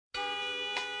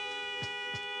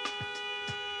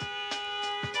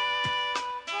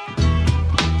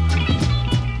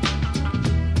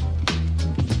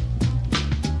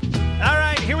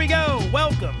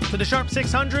To the Sharp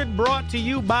 600, brought to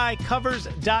you by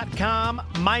Covers.com.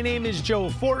 My name is Joe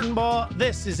Fortenbaugh.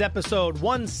 This is episode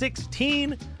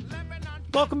 116.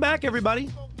 Welcome back, everybody.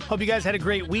 Hope you guys had a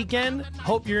great weekend.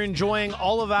 Hope you're enjoying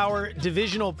all of our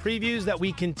divisional previews that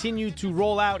we continue to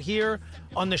roll out here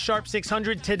on the Sharp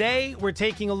 600. Today, we're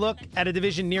taking a look at a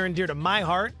division near and dear to my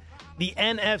heart, the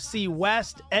NFC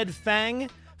West. Ed Fang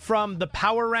from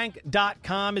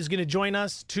thepowerrank.com is going to join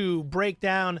us to break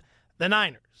down the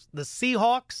Niners, the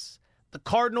Seahawks, the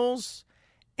Cardinals,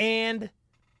 and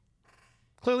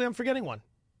clearly I'm forgetting one,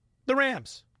 the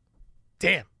Rams.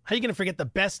 Damn, how are you going to forget the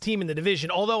best team in the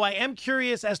division? Although I am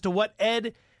curious as to what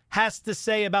Ed has to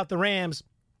say about the Rams,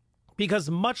 because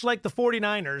much like the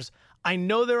 49ers, I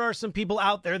know there are some people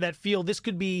out there that feel this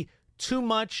could be too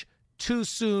much too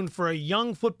soon for a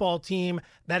young football team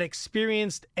that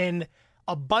experienced an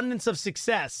abundance of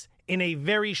success in a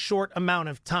very short amount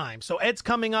of time. So Ed's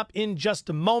coming up in just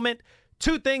a moment.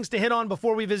 Two things to hit on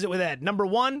before we visit with Ed. Number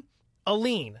one, a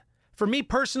lean. For me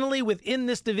personally, within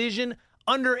this division,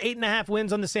 under 8.5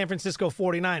 wins on the San Francisco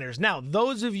 49ers. Now,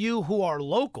 those of you who are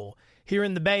local here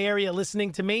in the Bay Area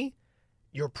listening to me,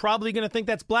 you're probably going to think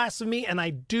that's blasphemy, and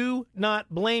I do not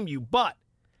blame you. But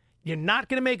you're not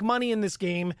going to make money in this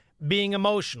game being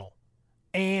emotional.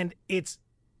 And it's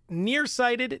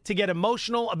nearsighted to get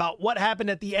emotional about what happened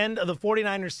at the end of the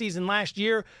 49ers season last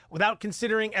year without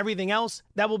considering everything else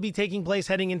that will be taking place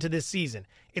heading into this season.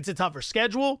 It's a tougher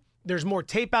schedule. There's more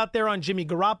tape out there on Jimmy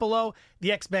Garoppolo.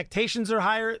 The expectations are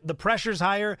higher. The pressure's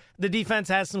higher. The defense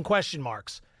has some question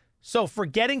marks. So for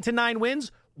getting to 9 wins,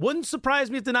 wouldn't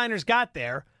surprise me if the Niners got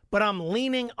there, but I'm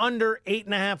leaning under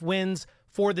 8.5 wins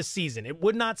for the season. It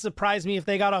would not surprise me if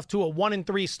they got off to a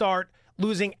 1-3 start,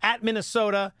 losing at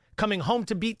Minnesota, coming home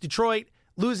to beat Detroit,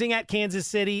 losing at Kansas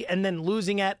City, and then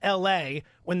losing at L.A.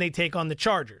 when they take on the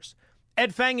Chargers.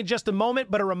 Ed Fang in just a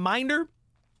moment, but a reminder,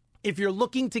 if you're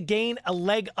looking to gain a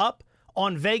leg up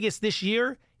on Vegas this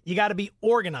year, you got to be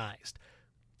organized.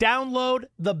 Download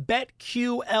the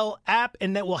BetQL app,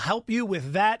 and that will help you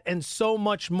with that and so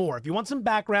much more. If you want some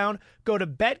background, go to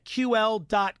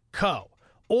betql.co.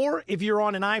 Or if you're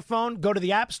on an iPhone, go to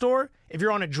the App Store. If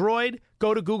you're on a Droid,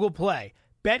 go to Google Play.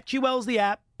 BetQL is the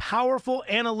app. Powerful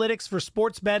analytics for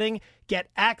sports betting. Get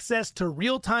access to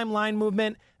real-time line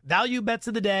movement, value bets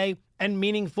of the day, and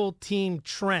meaningful team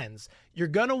trends. You're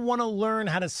going to want to learn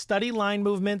how to study line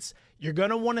movements. You're going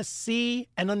to want to see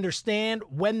and understand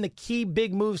when the key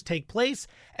big moves take place.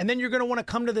 And then you're going to want to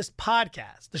come to this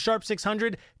podcast, the Sharp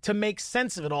 600, to make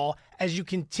sense of it all as you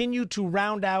continue to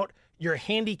round out your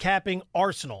handicapping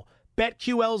arsenal.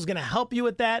 BetQL is going to help you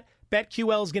with that.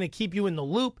 BetQL is going to keep you in the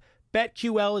loop.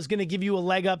 BetQL is going to give you a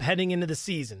leg up heading into the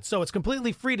season. So it's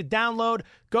completely free to download.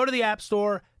 Go to the App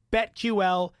Store.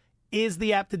 BetQL is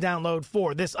the app to download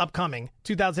for this upcoming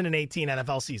 2018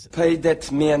 NFL season. Pay that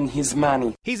man his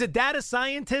money. He's a data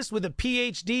scientist with a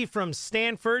PhD from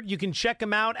Stanford. You can check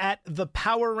him out at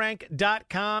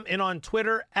thepowerrank.com and on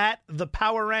Twitter at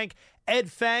thepowerrank. Ed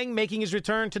Fang making his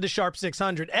return to the Sharp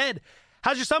 600. Ed,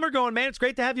 how's your summer going, man? It's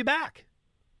great to have you back.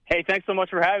 Hey, thanks so much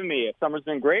for having me. Summer's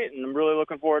been great, and I'm really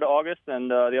looking forward to August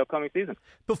and the upcoming season.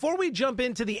 Before we jump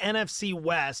into the NFC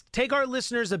West, take our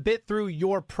listeners a bit through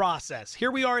your process.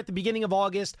 Here we are at the beginning of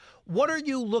August. What are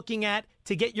you looking at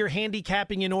to get your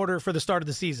handicapping in order for the start of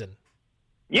the season?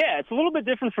 Yeah, it's a little bit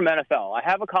different from NFL. I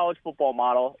have a college football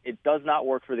model. It does not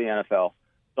work for the NFL.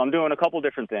 So I'm doing a couple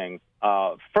different things.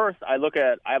 First, I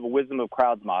have a wisdom of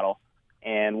crowds model.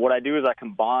 And what I do is I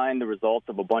combine the results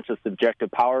of a bunch of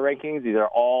subjective power rankings. These are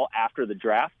all after the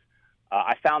draft.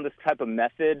 I found this type of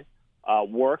method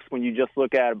works when you just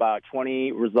look at about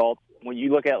 20 results. When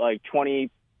you look at like 20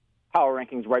 power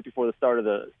rankings right before the start of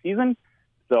the season.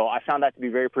 So I found that to be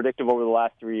very predictive over the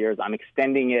last 3 years. I'm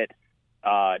extending it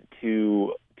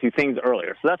to things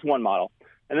earlier. So that's one model.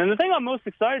 And then the thing I'm most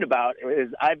excited about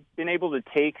is I've been able to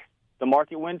take the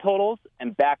market win totals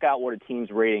and back out what a team's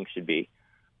rating should be.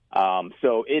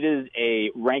 So it is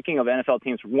a ranking of NFL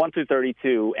teams from 1 through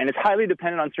 32, and it's highly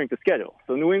dependent on strength of schedule.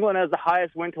 So New England has the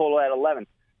highest win total at 11.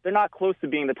 They're not close to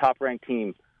being the top-ranked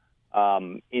team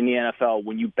in the NFL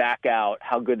when you back out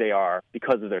how good they are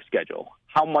because of their schedule.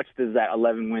 How much does that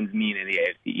 11 wins mean in the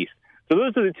AFC East? So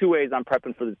those are the two ways I'm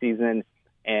prepping for the season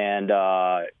and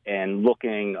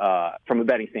looking from a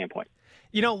betting standpoint.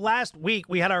 Last week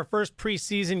we had our first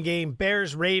preseason game,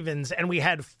 Bears-Ravens, and we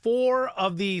had 4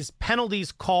 of these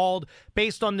penalties called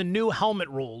based on the new helmet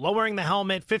rule, lowering the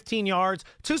helmet 15 yards.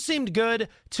 2 seemed good,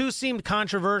 2 seemed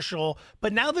controversial,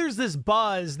 but now there's this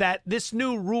buzz that this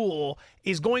new rule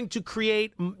is going to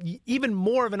create even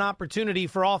more of an opportunity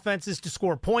for offenses to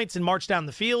score points and march down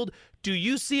the field. Do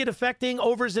you see it affecting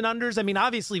overs and unders? I mean,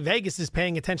 obviously Vegas is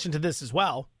paying attention to this as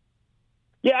well.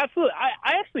 Yeah, absolutely.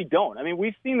 I actually don't. I mean,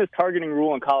 we've seen this targeting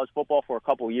rule in college football for a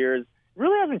couple of years. It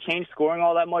really hasn't changed scoring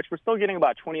all that much. We're still getting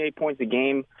about 28 points a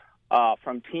game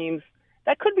from teams.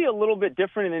 That could be a little bit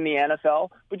different in the NFL,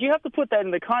 but you have to put that in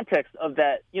the context of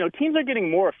that, teams are getting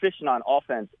more efficient on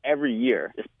offense every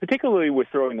year, particularly with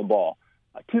throwing the ball.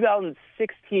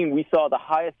 2016, we saw the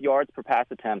highest yards per pass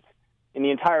attempt in the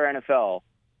entire NFL,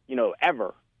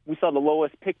 ever. We saw the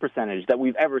lowest pick percentage that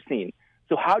we've ever seen.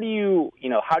 So how do you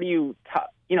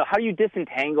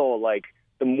disentangle like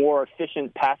the more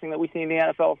efficient passing that we see in the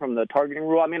NFL from the targeting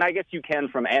rule? I mean, I guess you can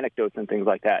from anecdotes and things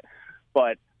like that,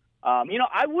 but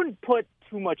I wouldn't put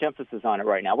too much emphasis on it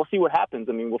right now. We'll see what happens.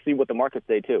 I mean, we'll see what the markets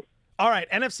say too. All right,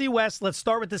 NFC West. Let's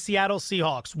start with the Seattle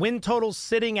Seahawks. Win total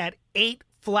sitting at 8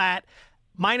 flat.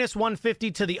 Minus 150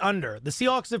 to the under. The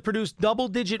Seahawks have produced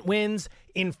double-digit wins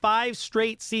in 5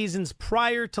 straight seasons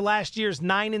prior to last year's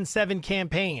 9-7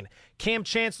 campaign. Cam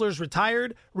Chancellor's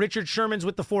retired, Richard Sherman's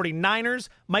with the 49ers,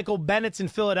 Michael Bennett's in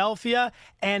Philadelphia,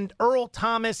 and Earl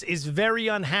Thomas is very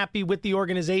unhappy with the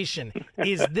organization.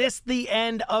 Is this the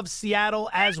end of Seattle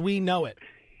as we know it?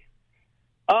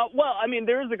 Well, I mean,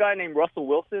 there is a guy named Russell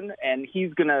Wilson, and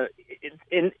he's going to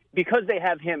 – because they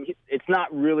have him, it's not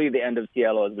really the end of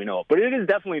Seattle as we know it. But it is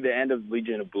definitely the end of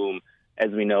Legion of Boom as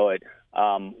we know it.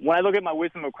 When I look at my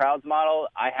Wisdom of Crowds model,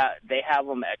 they have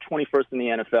them at 21st in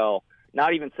the NFL,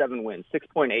 not even 7 wins,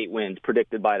 6.8 wins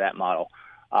predicted by that model.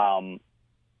 I'm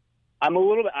a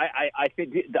little bit – I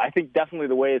think definitely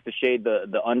the way is to shade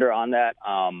the under on that.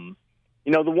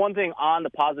 The one thing on the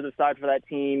positive side for that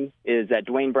team is that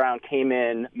Dwayne Brown came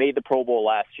in, made the Pro Bowl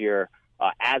last year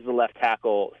as the left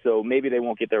tackle, so maybe they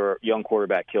won't get their young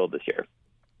quarterback killed this year.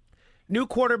 New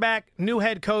quarterback, new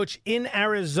head coach in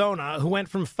Arizona who went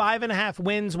from 5.5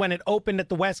 wins when it opened at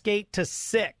the Westgate to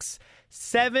 6.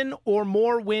 7 or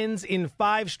more wins in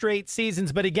 5 straight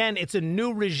seasons, but again, it's a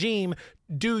new regime.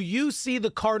 Do you see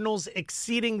the Cardinals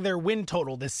exceeding their win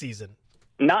total this season?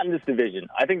 Not in this division.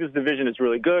 I think this division is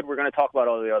really good. We're going to talk about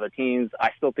all the other teams.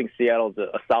 I still think Seattle's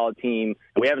a solid team.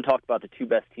 We haven't talked about the 2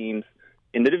 best teams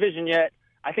in the division yet.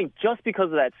 I think just because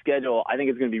of that schedule, I think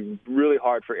it's going to be really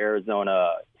hard for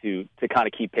Arizona to kind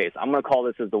of keep pace. I'm going to call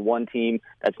this as the one team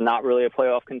that's not really a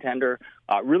playoff contender,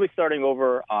 really starting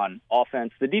over on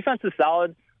offense. The defense is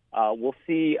solid. We'll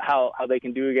see how they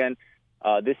can do again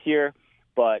this year.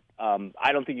 But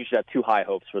I don't think you should have too high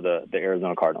hopes for the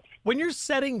Arizona Cardinals. When you're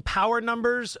setting power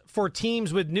numbers for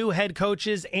teams with new head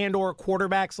coaches and or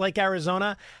quarterbacks like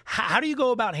Arizona, how do you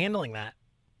go about handling that?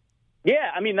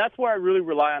 Yeah, I mean, that's where I really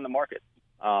rely on the market.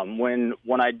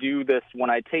 When I do this, when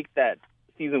I take that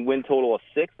season win total of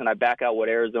 6 and I back out what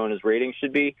Arizona's rating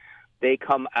should be, they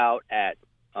come out at,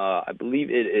 I believe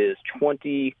it is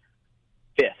 25th.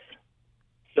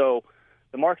 So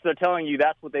the markets are telling you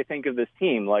that's what they think of this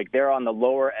team. Like, they're on the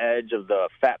lower edge of the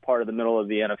fat part of the middle of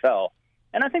the NFL.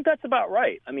 And I think that's about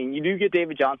right. I mean, you do get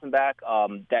David Johnson back.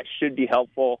 That should be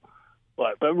helpful.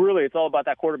 But really, it's all about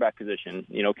that quarterback position.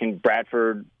 Can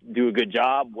Bradford do a good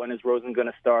job? When is Rosen going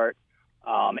to start?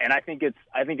 And I think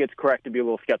it's correct to be a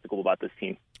little skeptical about this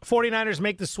team. 49ers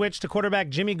make the switch to quarterback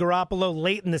Jimmy Garoppolo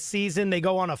late in the season. They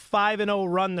go on a 5-0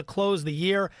 run to close the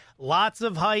year. Lots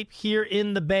of hype here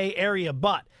in the Bay Area,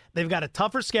 but they've got a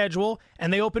tougher schedule,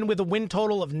 and they open with a win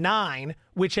total of 9,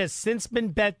 which has since been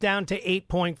bet down to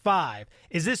 8.5.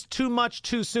 Is this too much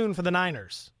too soon for the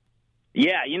Niners?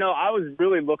 Yeah, I was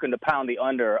really looking to pound the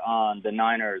under on the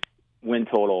Niners win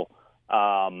total,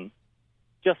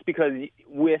 just because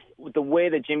with the way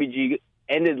that Jimmy G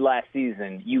ended last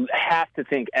season, you have to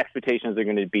think expectations are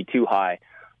going to be too high.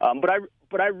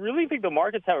 But I really think the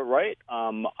markets have it right.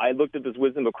 I looked at this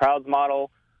Wisdom of Crowds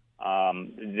model.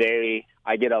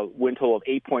 I get a win total of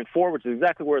 8.4, which is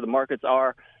exactly where the markets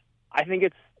are. I think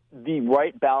it's the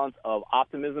right balance of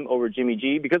optimism over Jimmy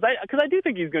G because I do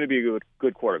think he's going to be a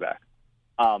good quarterback.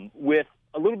 With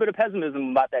a little bit of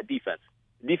pessimism about that defense.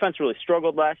 The defense really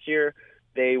struggled last year.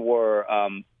 They were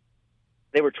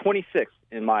 26th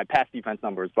in my pass defense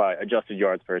numbers by adjusted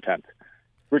yards per attempt.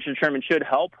 Richard Sherman should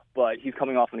help, but he's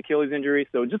coming off an Achilles injury,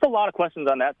 so just a lot of questions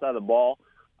on that side of the ball.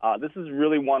 This is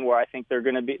really one where I think they're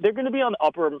going to be on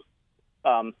the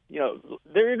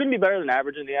they're going to be better than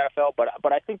average in the NFL,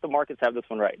 but I think the markets have this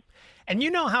one right. And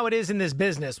you know how it is in this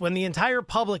business. When the entire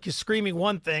public is screaming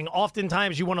one thing,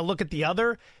 oftentimes you want to look at the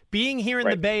other. Being here in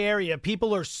the Bay Area,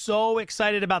 people are so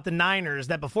excited about the Niners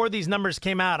that before these numbers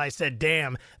came out, I said,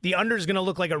 damn, the under is going to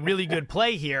look like a really good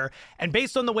play here. And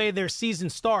based on the way their season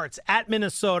starts, at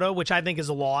Minnesota, which I think is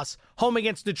a loss, home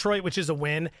against Detroit, which is a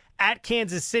win, at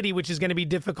Kansas City, which is going to be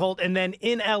difficult, and then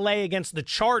in L.A. against the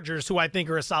Chargers, who I think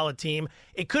are a solid team,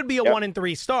 it could be a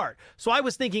 1-3 start. So I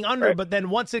was thinking under, but then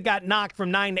once it got knocked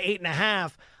from 9 to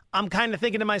 8.5, I'm kind of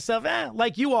thinking to myself,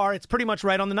 like you are, it's pretty much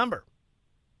right on the number.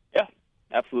 Yeah,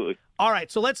 absolutely. All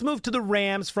right, so let's move to the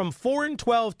Rams from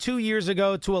 4-12 2 years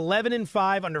ago to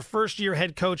 11-5 under first-year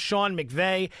head coach Sean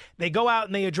McVay. They go out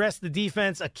and they address the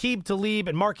defense. Aqib Talib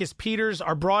and Marcus Peters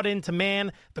are brought in to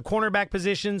man the cornerback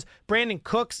positions. Brandon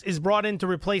Cooks is brought in to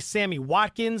replace Sammy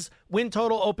Watkins. Win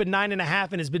total opened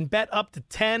 9.5 and has been bet up to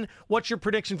 10. What's your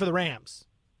prediction for the Rams?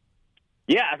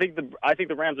 Yeah, I think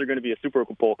the Rams are going to be a Super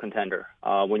Bowl contender.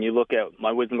 When you look at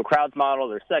my Wisdom of Crowds model,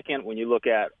 they're second. When you look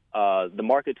at the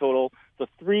market total, so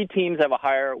 3 teams have a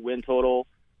higher win total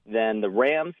than the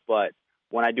Rams. But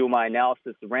when I do my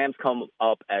analysis, the Rams come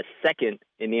up as second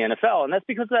in the NFL, and that's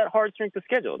because of that hard strength of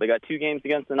schedule. They got 2 games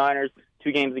against the Niners,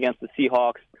 2 games against the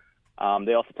Seahawks.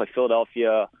 They also play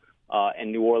Philadelphia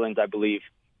and New Orleans, I believe.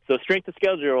 So strength of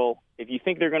schedule, if you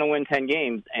think they're going to win 10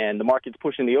 games and the market's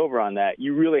pushing the over on that,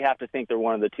 you really have to think they're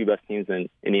one of the 2 best teams in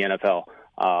the NFL,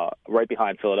 right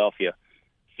behind Philadelphia.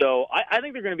 So I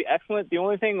think they're going to be excellent. The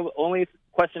only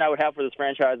question I would have for this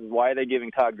franchise is why are they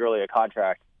giving Todd Gurley a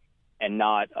contract and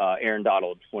not Aaron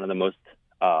Donald, one of the most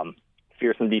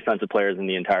fearsome defensive players in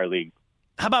the entire league.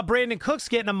 How about Brandon Cooks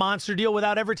getting a monster deal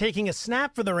without ever taking a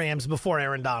snap for the Rams before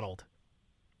Aaron Donald?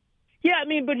 Yeah, I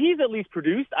mean, but he's at least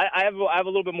produced. I have a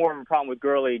little bit more of a problem with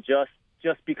Gurley just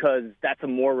because that's a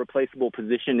more replaceable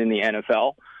position in the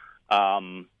NFL.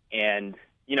 And, I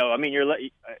mean,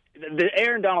 the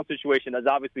Aaron Donald situation is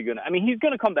obviously going to – I mean, he's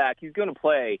going to come back. He's going to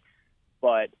play.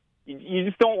 But you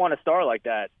just don't want a star like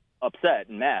that upset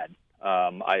and mad.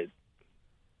 Not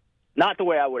the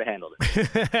way I would have handled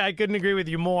it. I couldn't agree with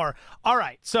you more. All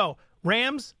right, so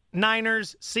Rams,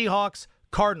 Niners, Seahawks,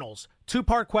 Cardinals.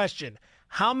 2-part question.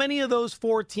 How many of those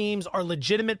 4 teams are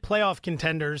legitimate playoff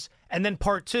contenders? And then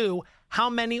part 2, how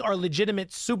many are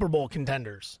legitimate Super Bowl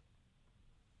contenders?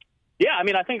 Yeah, I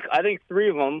mean, I think 3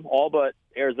 of them, all but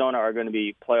Arizona, are going to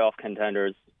be playoff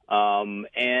contenders. And,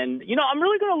 I'm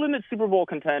really going to limit Super Bowl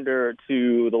contender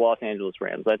to the Los Angeles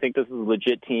Rams. I think this is a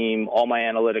legit team. All my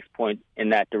analytics point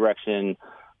in that direction.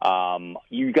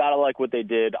 You got to like what they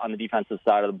did on the defensive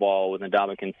side of the ball with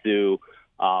Ndamukong Suh.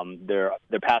 Their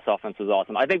pass offense is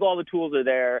awesome. I think all the tools are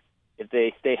there. If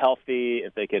they stay healthy,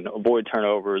 if they can avoid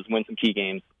turnovers, win some key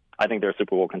games, I think they're a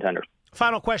Super Bowl contender.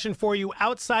 Final question for you.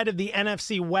 Outside of the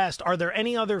NFC West, are there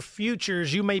any other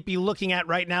futures you might be looking at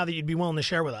right now that you'd be willing to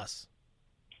share with us?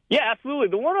 Yeah, absolutely.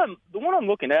 The one I'm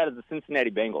looking at is the Cincinnati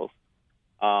Bengals.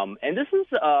 And this is,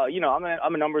 I'm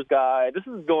a numbers guy. This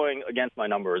is going against my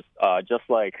numbers, just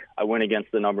like I went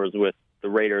against the numbers with the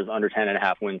Raiders under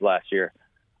 10.5 wins last year.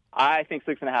 I think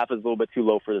 6.5 is a little bit too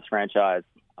low for this franchise.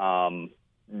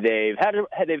 They've had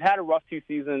a rough 2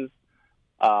 seasons,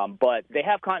 but they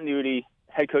have continuity,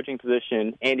 head coaching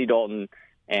position, Andy Dalton,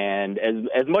 and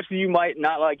as much as you might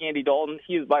not like Andy Dalton,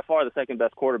 he is by far the second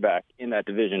best quarterback in that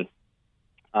division.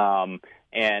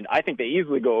 And I think they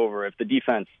easily go over if the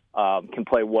defense can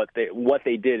play what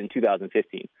they did in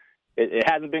 2015. It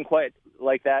hasn't been quite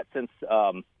like that since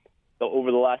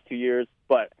over the last 2 years,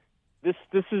 but this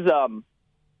is.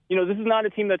 This is not a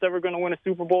team that's ever going to win a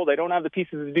Super Bowl. They don't have the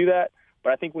pieces to do that.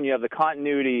 But I think when you have the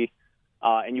continuity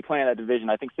and you play in that division,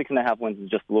 I think 6.5 wins is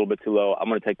just a little bit too low. I'm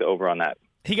going to take the over on that.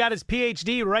 He got his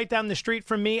PhD right down the street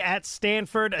from me at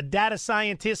Stanford, a data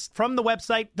scientist from the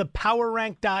website,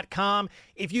 thepowerrank.com.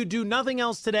 If you do nothing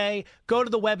else today, go to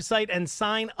the website and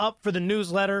sign up for the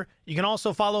newsletter. You can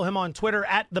also follow him on Twitter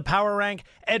at thepowerrank.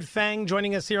 Ed Fang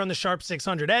joining us here on the Sharp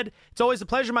 600. Ed, it's always a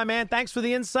pleasure, my man. Thanks for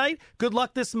the insight. Good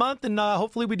luck this month, and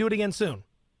hopefully we do it again soon.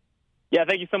 Yeah,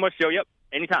 thank you so much, Joe. Yep,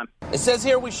 anytime. It says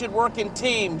here we should work in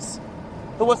teams.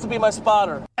 Who wants to be my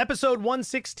spotter? Episode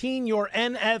 116, your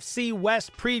NFC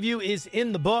West preview is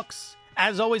in the books.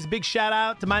 As always, big shout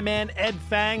out to my man Ed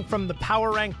Fang from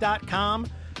thepowerrank.com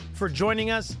for joining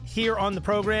us here on the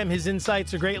program. His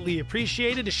insights are greatly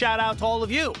appreciated. A shout out to all of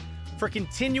you for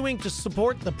continuing to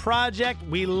support the project.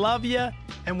 We love you,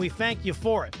 and we thank you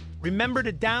for it. Remember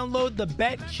to download the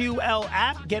BetQL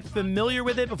app. Get familiar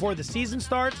with it before the season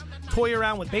starts. Toy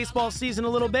around with baseball season a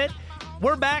little bit.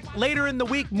 We're back later in the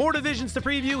week. More divisions to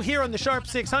preview here on the Sharp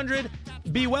 600.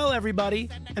 Be well,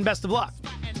 everybody, and best of luck.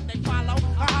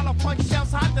 punch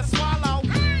shells hard to swallow.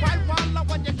 Why wallow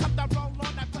when you come